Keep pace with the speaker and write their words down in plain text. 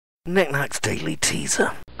Knick-Knack's Daily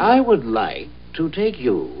Teaser. I would like to take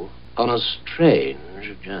you on a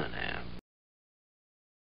strange journey.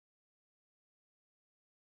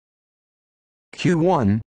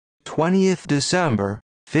 Q1, 20th December,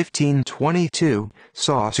 1522,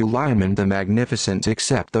 saw Suleiman the Magnificent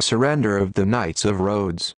accept the surrender of the Knights of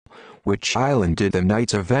Rhodes. Which island did the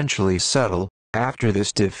Knights eventually settle, after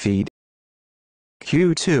this defeat?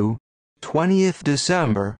 Q2, 20th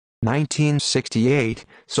December, 1968,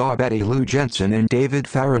 saw Betty Lou Jensen and David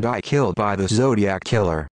Faraday killed by the Zodiac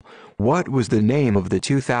Killer. What was the name of the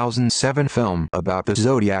 2007 film about the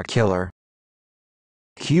Zodiac Killer?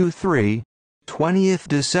 Q3, 20th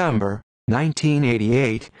December,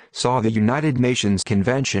 1988, saw the United Nations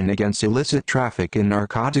Convention Against Illicit Traffic in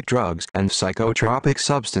Narcotic Drugs and Psychotropic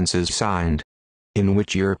Substances signed. In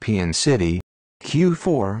which European city?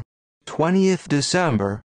 Q4, 20th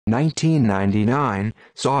December, 1999,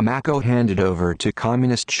 saw Moscow handed over to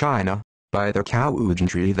Communist China by the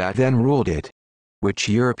Countree that then ruled it. Which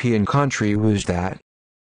European country was that?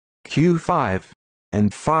 Q5,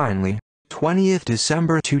 and finally, 20th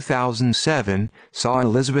December 2007, saw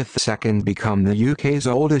Elizabeth II become the UK's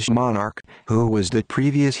oldest monarch, who was the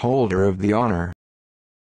previous holder of the honour.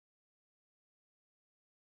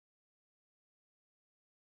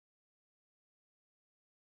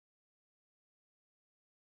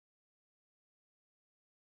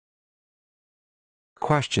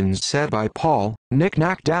 Questions said by Paul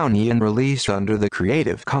Knick-Knack Downey and released under the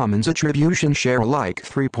Creative Commons Attribution Share Alike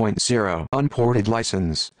 3.0 unported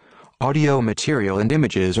license. Audio material and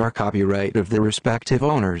images are copyright of the respective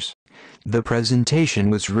owners. The presentation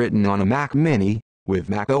was written on a Mac Mini, with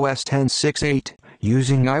macOS 10.6.8,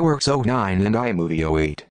 using iWorks 09 and iMovie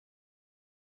 08.